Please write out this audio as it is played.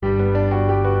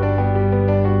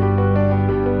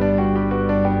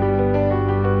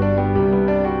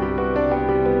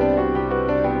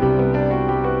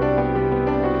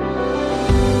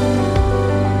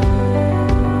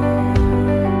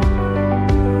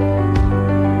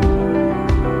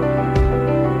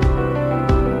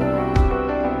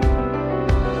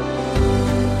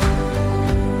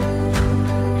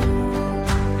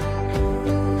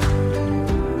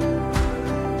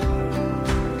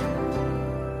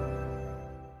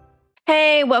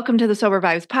Hey, welcome to the Sober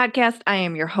Vibes podcast. I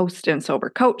am your host and sober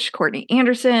coach, Courtney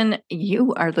Anderson.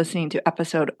 You are listening to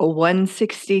episode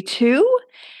 162,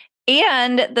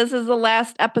 and this is the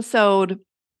last episode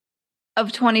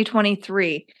of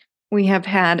 2023. We have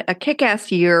had a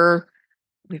kick-ass year.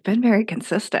 We've been very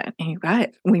consistent, and you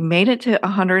guys, we made it to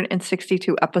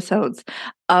 162 episodes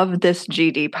of this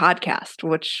GD podcast,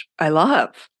 which I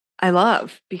love. I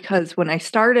love because when I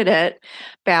started it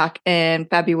back in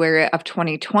February of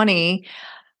 2020,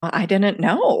 I didn't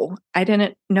know. I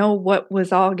didn't know what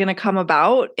was all going to come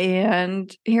about.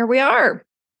 And here we are,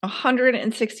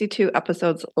 162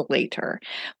 episodes later.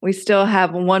 We still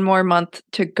have one more month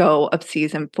to go of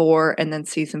season 4. And then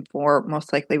season 4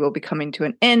 most likely will be coming to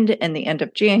an end in the end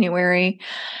of January.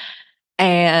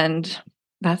 And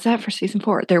that's that for season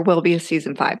 4. There will be a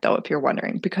season 5, though, if you're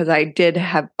wondering, because I did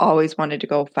have always wanted to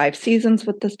go 5 seasons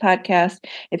with this podcast.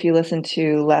 If you listen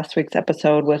to last week's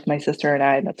episode with my sister and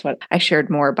I, that's what I shared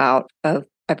more about. I've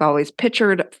always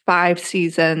pictured 5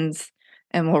 seasons,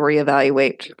 and we'll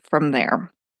reevaluate from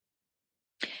there.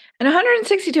 And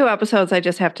 162 episodes, I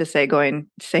just have to say,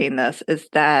 saying this, is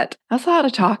that that's a lot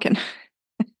of talking.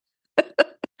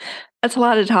 That's a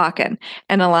lot of talking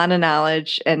and a lot of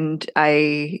knowledge. And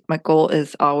my goal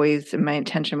is always, and my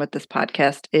intention with this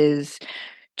podcast is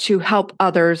to help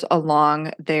others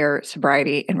along their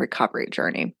sobriety and recovery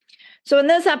journey. So in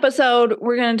this episode,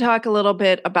 we're going to talk a little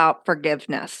bit about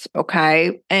forgiveness,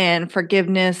 okay? And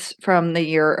forgiveness from the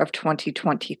year of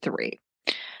 2023.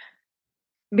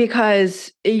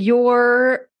 Because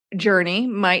your journey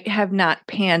might have not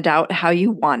panned out how you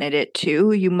wanted it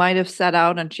to. You might have set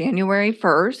out on January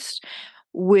 1st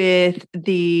with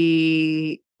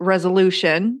the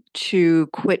resolution to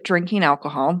quit drinking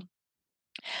alcohol.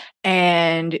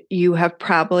 And you have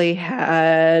probably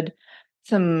had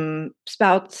some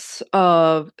spouts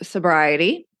of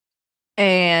sobriety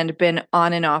and been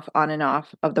on and off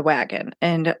of the wagon.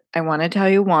 And I want to tell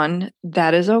you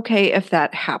that is okay if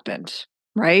that happened,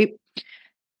 right?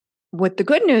 What the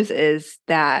good news is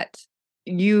that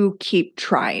you keep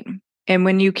trying. And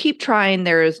when you keep trying,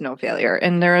 there is no failure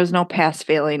and there is no past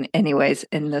failing anyways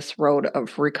in this road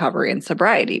of recovery and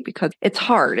sobriety because it's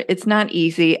hard. It's not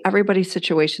easy. Everybody's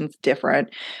situation's different.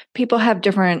 People have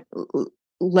different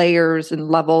layers and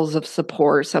levels of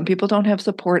support. Some people don't have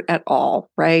support at all,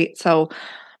 right? So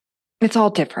it's all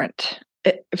different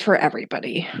for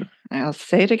everybody. I'll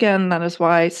say it again. That is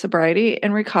why sobriety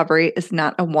and recovery is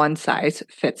not a one size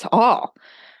fits all.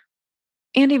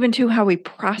 And even to how we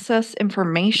process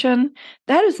information,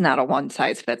 that is not a one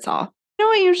size fits all. You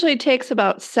know, it usually takes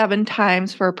about 7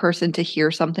 times for a person to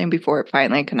hear something before it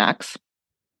finally connects.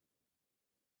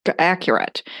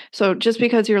 Accurate. So just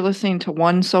because you're listening to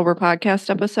one sober podcast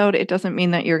episode, it doesn't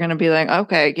mean that you're going to be like,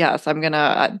 okay, yes, I'm going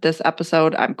to, this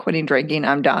episode, I'm quitting drinking,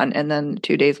 I'm done. And then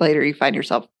 2 days later, you find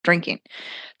yourself drinking.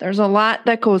 There's a lot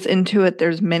that goes into it.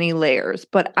 There's many layers,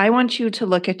 but I want you to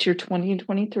look at your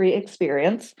 2023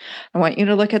 experience. I want you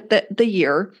to look at the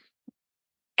year,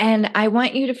 and I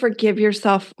want you to forgive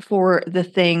yourself for the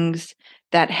things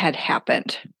that had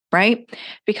happened. Right?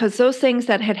 Because those things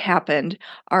that had happened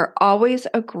are always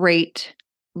a great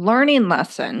learning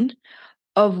lesson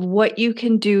of what you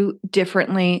can do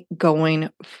differently going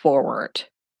forward.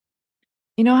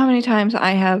 You know how many times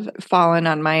I have fallen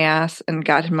on my ass and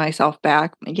gotten myself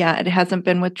back? Yeah, it hasn't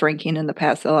been with drinking in the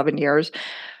past 11 years,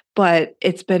 but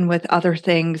it's been with other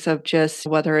things of just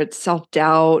whether it's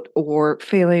self-doubt or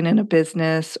failing in a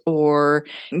business or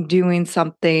doing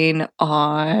something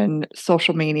on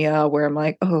social media where I'm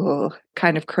like, oh,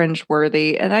 kind of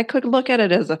cringeworthy. And I could look at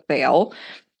it as a fail,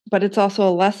 but it's also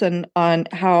a lesson on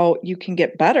how you can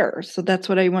get better. So that's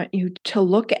what I want you to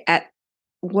look at.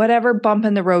 Whatever bump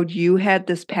in the road you had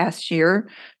this past year,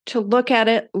 to look at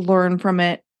it, learn from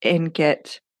it, and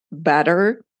get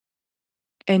better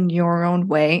in your own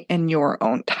way, in your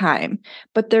own time.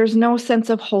 But there's no sense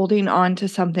of holding on to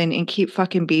something and keep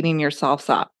fucking beating yourselves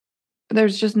up.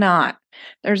 There's just not.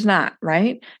 There's not,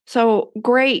 right? So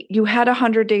great. You had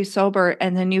 100 days sober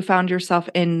and then you found yourself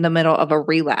in the middle of a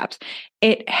relapse.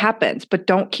 It happens, but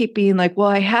don't keep being like, well,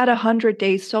 I had 100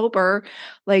 days sober.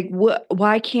 Like,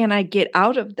 why can't I get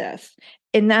out of this?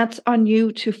 And that's on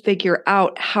you to figure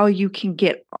out how you can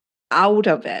get out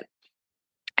of it.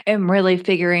 And really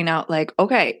figuring out like,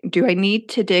 okay, do I need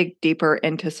to dig deeper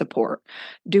into support?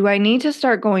 Do I need to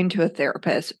start going to a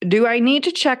therapist? Do I need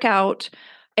to check out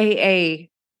AA?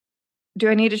 Do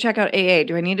I need to check out AA?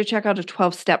 Do I need to check out a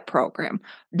 12-step program?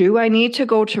 Do I need to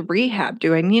go to rehab?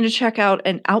 Do I need to check out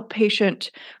an outpatient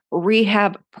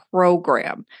rehab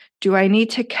program? Do I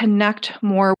need to connect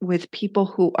more with people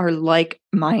who are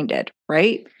like-minded,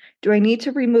 right? Do I need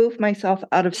to remove myself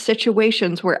out of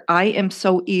situations where I am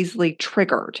so easily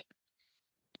triggered?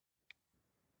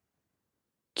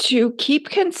 To keep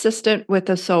consistent with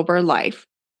a sober life,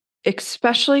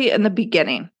 especially in the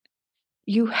beginning,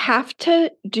 you have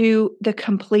to do the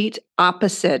complete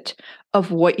opposite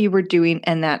of what you were doing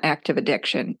in that active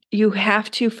addiction. You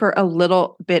have to for a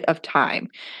little bit of time.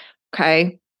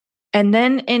 Okay. And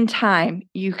then in time,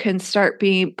 you can start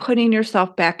putting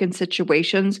yourself back in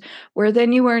situations where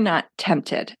then you are not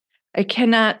tempted. I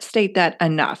cannot state that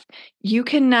enough. You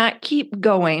cannot keep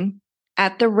going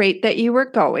at the rate that you were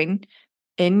going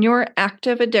in your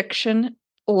active addiction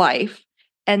life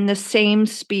and the same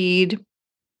speed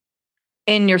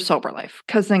in your sober life.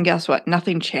 Because then guess what?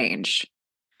 Nothing changed.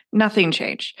 Nothing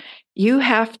changed. You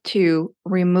have to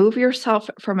remove yourself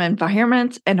from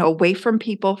environments and away from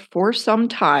people for some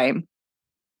time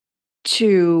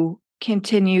to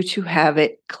continue to have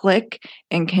it click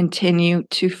and continue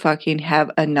to fucking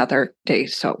have another day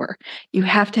sober. You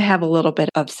have to have a little bit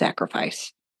of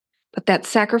sacrifice. But that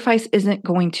sacrifice isn't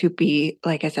going to be,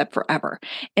 like I said, forever.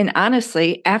 And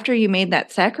honestly, after you made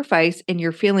that sacrifice and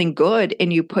you're feeling good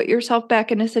and you put yourself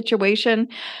back in a situation,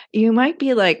 you might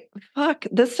be like, fuck,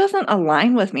 this doesn't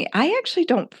align with me. I actually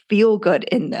don't feel good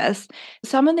in this.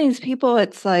 Some of these people,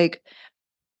 it's like,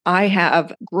 I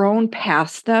have grown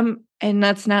past them. And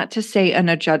that's not to say in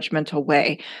a judgmental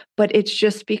way, but it's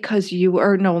just because you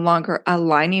are no longer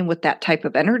aligning with that type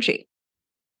of energy.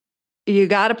 You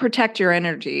got to protect your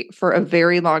energy for a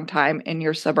very long time in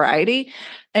your sobriety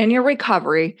and your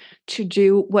recovery to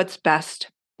do what's best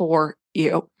for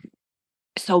you.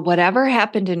 So, whatever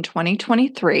happened in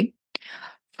 2023,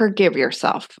 forgive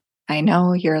yourself. I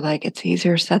know you're like, it's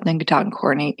easier said than done,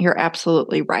 Courtney. You're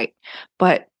absolutely right.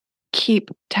 But keep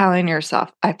telling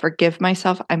yourself, I forgive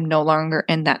myself. I'm no longer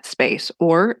in that space.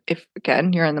 Or if,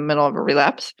 again, you're in the middle of a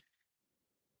relapse,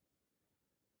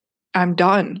 I'm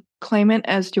done. Claim it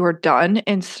as you're done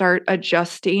and start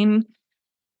adjusting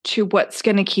to what's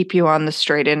going to keep you on the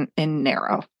straight and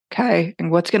narrow. Okay.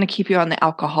 And what's going to keep you on the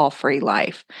alcohol free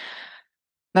life.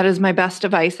 That is my best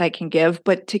advice I can give.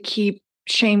 But to keep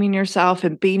shaming yourself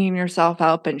and beating yourself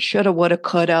up and shoulda, woulda,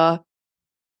 coulda,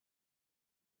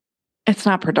 it's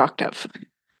not productive.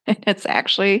 It's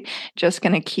actually just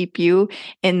going to keep you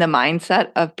in the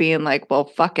mindset of being like, well,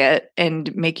 fuck it,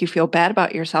 and make you feel bad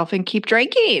about yourself and keep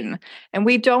drinking. And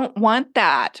we don't want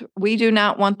that. We do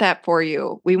not want that for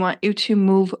you. We want you to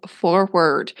move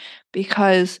forward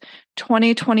because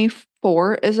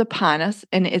 2024 is upon us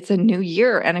and it's a new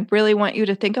year. And I really want you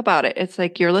to think about it. It's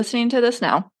like you're listening to this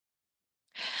now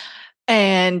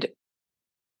and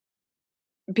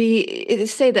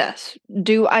say this.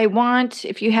 Do I want,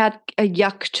 if you had a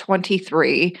yuck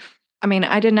 23, I mean,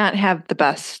 I did not have the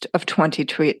best of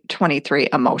 2023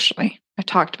 emotionally. I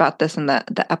talked about this in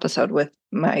the episode with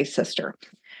my sister,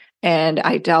 and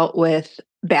I dealt with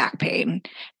back pain.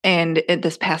 And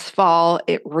this past fall,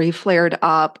 it reflared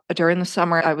up. During the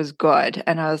summer, I was good.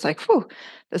 And I was like, whew,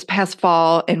 this past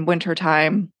fall and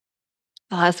wintertime,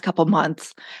 the last couple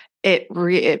months, I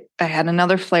had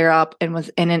another flare up and was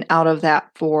in and out of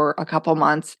that for a couple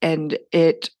months, and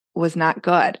it was not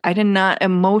good.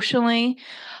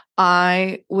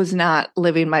 I was not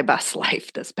living my best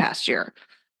life this past year.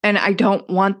 And I don't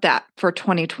want that for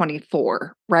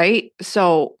 2024, right?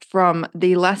 So, from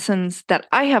the lessons that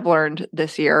I have learned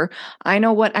this year, I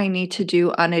know what I need to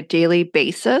do on a daily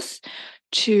basis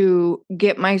to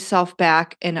get myself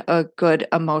back in a good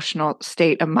emotional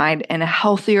state of mind and a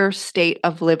healthier state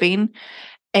of living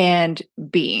and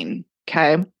being.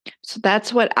 Okay. So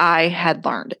that's what I had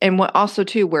learned. And what also,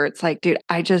 too, where it's like, dude,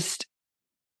 I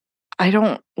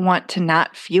don't want to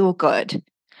not feel good.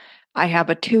 I have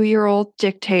a 2-year-old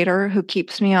dictator who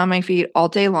keeps me on my feet all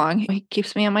day long. He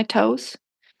keeps me on my toes.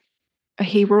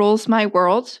 He rules my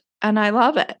world and I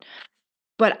love it.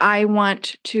 But I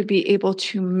want to be able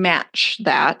to match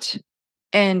that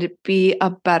and be a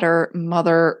better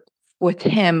mother with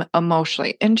him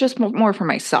emotionally and just more for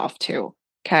myself too.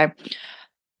 Okay.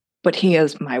 But he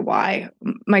is my why.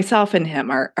 Myself and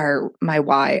him are my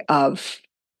why of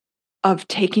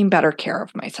taking better care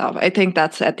of myself. I think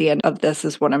that's at the end of this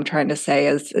is what I'm trying to say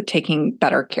is taking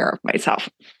better care of myself.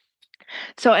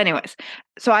 So anyways,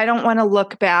 so I don't want to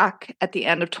look back at the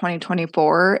end of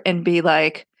 2024 and be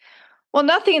like, well,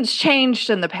 nothing's changed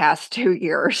in the past 2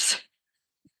 years.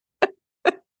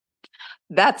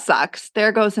 That sucks.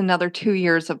 There goes another 2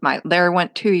 years there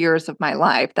went 2 years of my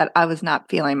life that I was not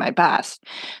feeling my best.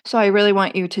 So I really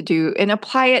want you to do and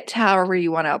apply it to however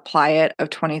you want to apply it of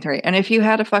 23. And if you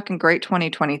had a fucking great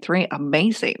 2023,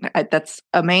 amazing. That's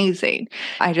amazing.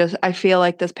 I feel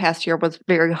like this past year was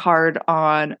very hard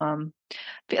on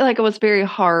feel like it was very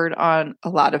hard on a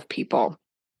lot of people.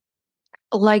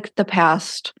 Like the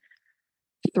past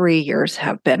 3 years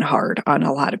have been hard on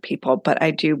a lot of people, but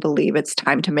I do believe it's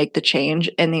time to make the change.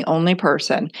 And the only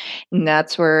person, and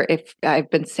that's where, if I've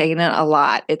been saying it a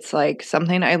lot, it's like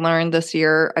something I learned this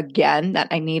year again that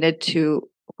I needed to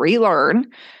relearn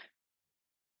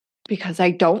because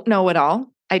I don't know it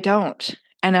all. I don't.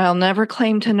 And I'll never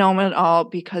claim to know it all,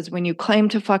 because when you claim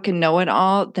to fucking know it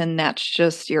all, then that's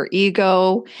just your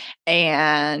ego.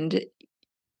 And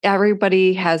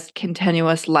everybody has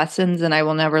continuous lessons, and I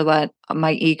will never let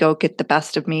my ego get the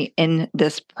best of me in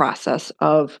this process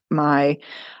of my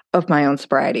own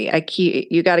sobriety.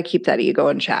 You got to keep that ego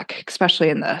in check, especially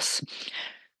in this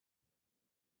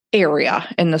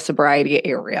area, in the sobriety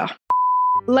area.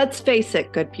 Let's face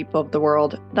it, good people of the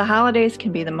world, the holidays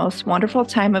can be the most wonderful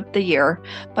time of the year,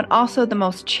 but also the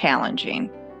most challenging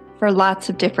for lots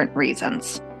of different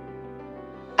reasons.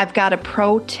 I've got a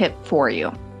pro tip for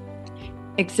you.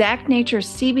 Exact Nature's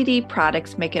CBD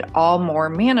products make it all more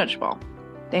manageable.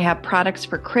 They have products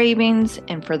for cravings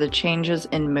and for the changes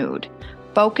in mood,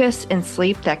 focus, and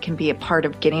sleep that can be a part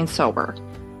of getting sober.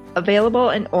 Available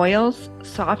in oils,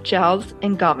 soft gels,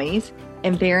 and gummies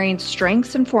in varying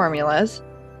strengths and formulas,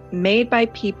 made by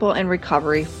people in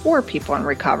recovery for people in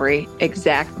recovery,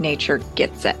 Exact Nature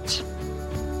gets it.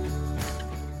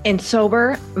 And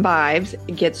Sober Vibes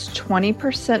gets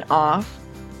 20% off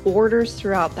orders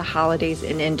throughout the holidays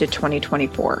and into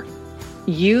 2024.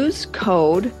 Use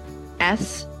code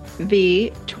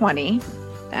SV20,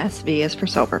 SV is for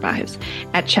Sober Vibes,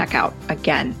 at checkout.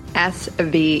 Again,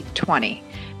 SV20.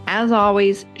 As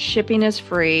always, shipping is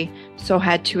free, so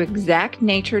head to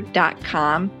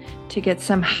exactnature.com to get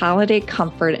some holiday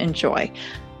comfort and joy.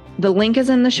 The link is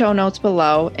in the show notes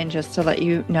below, and just to let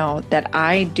you know that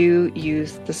I do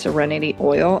use the Serenity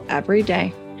oil every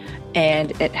day,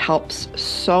 and it helps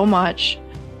so much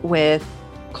with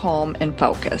calm and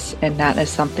focus, and that is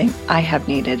something I have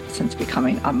needed since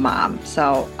becoming a mom.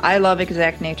 So I love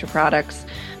Exact Nature products.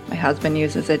 My husband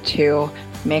uses it too.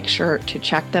 Make sure to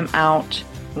check them out.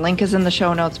 Link is in the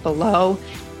show notes below,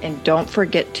 and don't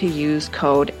forget to use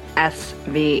code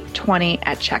SV20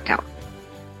 at checkout.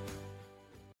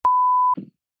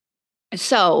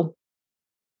 So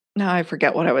now I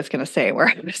forget what I was going to say, where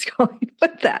I was going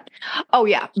with that. Oh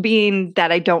yeah, being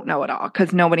that I don't know it all,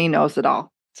 because nobody knows it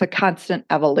all. It's a constant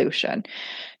evolution.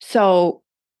 So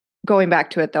going back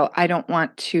to it though, I don't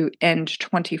want to end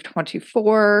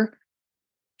 2024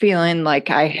 feeling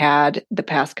like I had the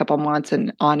past couple months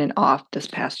and on and off this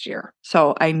past year.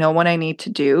 So I know what I need to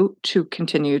do to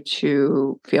continue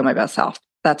to feel my best self.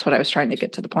 That's what I was trying to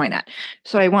get to the point at.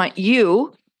 So I want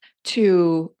you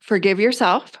to forgive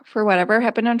yourself for whatever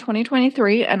happened in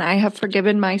 2023. And I have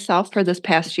forgiven myself for this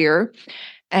past year,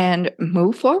 and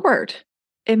move forward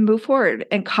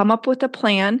and come up with a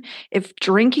plan. If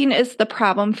drinking is the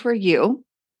problem for you,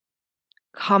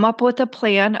 come up with a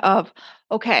plan of,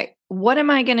 okay, what am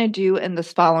I going to do in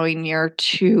this following year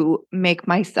to make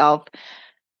myself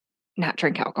not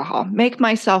drink alcohol, make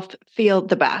myself feel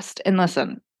the best? And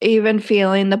listen, even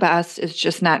feeling the best is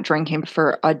just not drinking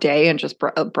for a day and just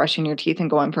brushing your teeth and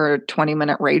going for a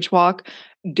 20-minute rage walk.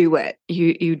 Do it.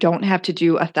 You don't have to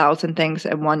do 1,000 things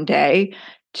in one day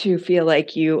to feel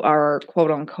like you are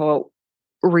quote unquote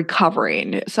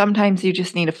recovering. Sometimes you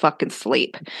just need to fucking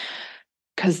sleep,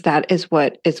 because that is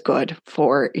what is good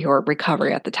for your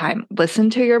recovery at the time. Listen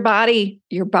to your body.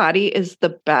 Your body is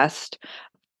the best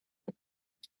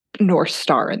North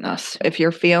Star in this. If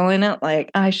you're feeling it like,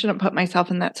 I shouldn't put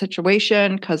myself in that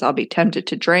situation because I'll be tempted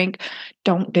to drink,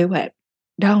 don't do it.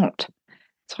 Don't.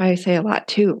 That's why I say a lot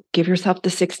too. Give yourself the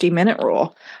 60-minute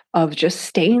rule of just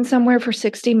staying somewhere for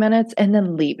 60 minutes and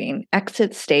then leaving.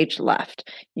 Exit stage left.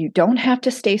 You don't have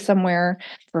to stay somewhere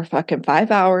for fucking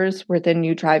 5 hours where then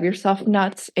you drive yourself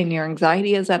nuts and your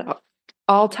anxiety is at an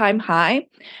all-time high.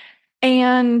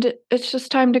 And it's just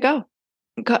time to go.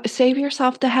 Save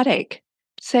yourself the headache.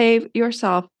 Save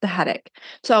yourself the headache.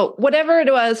 So whatever it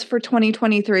was for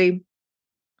 2023,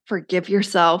 forgive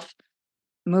yourself,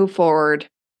 move forward,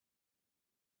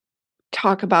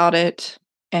 talk about it,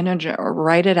 and or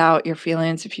write it out, your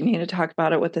feelings. If you need to talk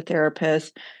about it with a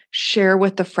therapist, share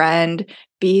with a friend,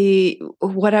 be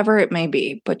whatever it may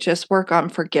be, but just work on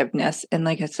forgiveness. And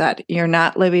like I said, you're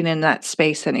not living in that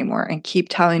space anymore, and keep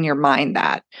telling your mind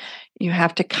that. You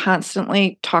have to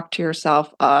constantly talk to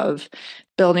yourself of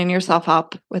building yourself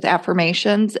up with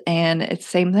affirmations. And it's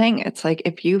the same thing. It's like,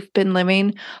 if you've been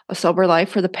living a sober life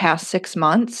for the past 6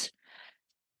 months,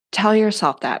 tell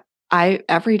yourself that.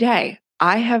 Every day,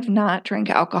 I have not drank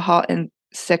alcohol in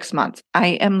 6 months. I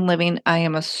am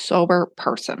a sober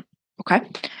person. Okay.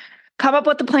 come up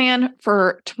with a plan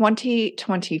for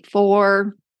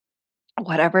 2024.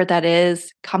 Whatever that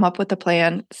is, come up with a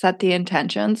plan, set the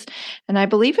intentions, and I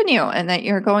believe in you and that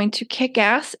you're going to kick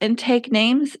ass and take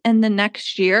names in the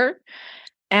next year.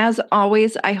 As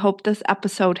always, I hope this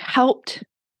episode helped.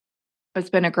 It's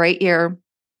been a great year.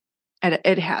 And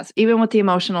it has, even with the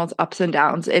emotional ups and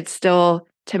downs, it still,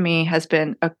 to me, has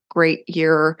been a great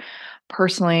year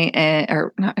personally,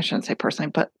 or not, I shouldn't say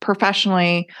personally, but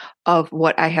professionally, of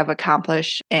what I have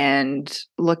accomplished. And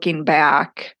looking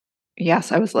back,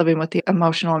 yes, I was living with the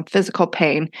emotional and physical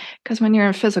pain, because when you're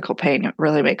in physical pain, it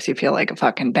really makes you feel like a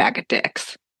fucking bag of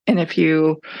dicks. And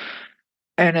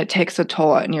it takes a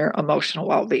toll on your emotional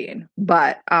well-being.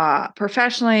 But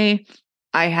professionally,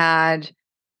 I had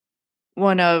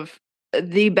one of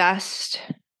the best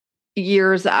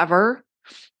years ever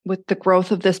with the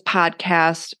growth of this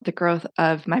podcast, the growth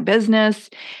of my business,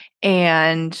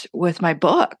 and with my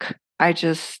book. I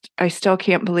still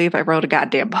can't believe I wrote a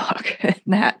goddamn book and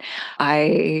that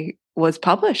I was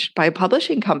published by a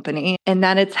publishing company and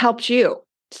that it's helped you.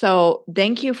 So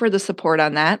thank you for the support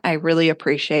on that. I really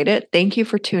appreciate it. Thank you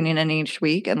for tuning in each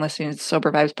week and listening to the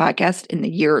Sober Vibes podcast in the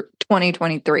year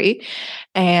 2023.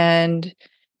 And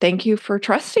thank you for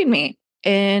trusting me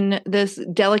in this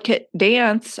delicate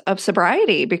dance of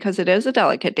sobriety, because it is a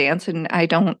delicate dance and I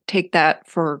don't take that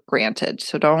for granted.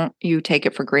 So don't you take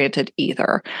it for granted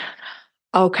either.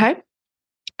 Okay.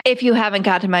 If you haven't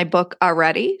gotten my book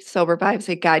already, Sober Vibes,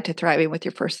 A Guide to Thriving with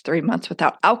Your First 3 Months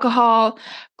Without Alcohol,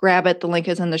 grab it. The link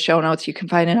is in the show notes. You can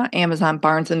find it on Amazon,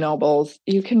 Barnes & Nobles.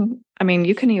 You can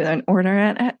even order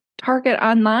it at Target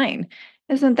online.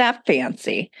 Isn't that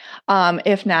fancy?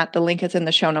 If not, the link is in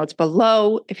the show notes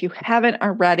below. If you haven't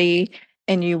already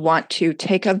and you want to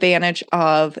take advantage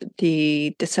of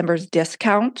the December's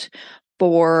discount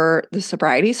for the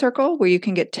Sobriety Circle, where you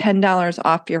can get $10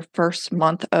 off your first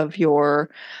month of your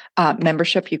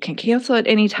membership. You can cancel at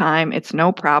any time. It's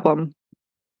no problem.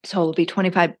 So it'll be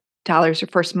 $25 your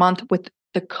first month with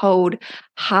the code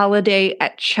HOLIDAY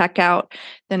at checkout.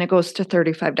 Then it goes to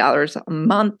 $35 a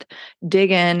month.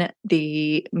 Dig in.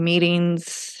 The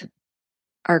meetings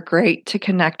are great to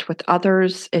connect with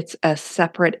others. It's a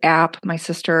separate app. My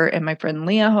sister and my friend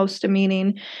Leah host a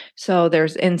meeting, so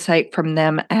there's insight from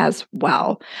them as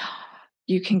well.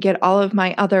 You can get all of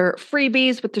my other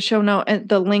freebies with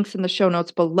the links in the show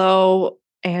notes below.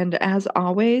 And as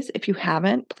always, if you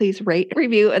haven't, please rate,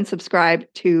 review, and subscribe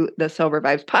to the Sober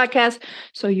Vibes podcast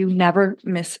so you never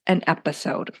miss an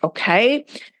episode. Okay?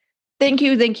 Thank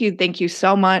you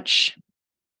so much.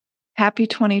 Happy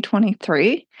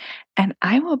 2023. And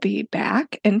I will be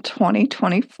back in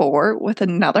 2024 with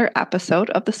another episode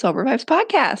of the Sober Vibes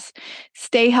podcast.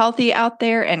 Stay healthy out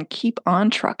there and keep on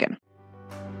trucking.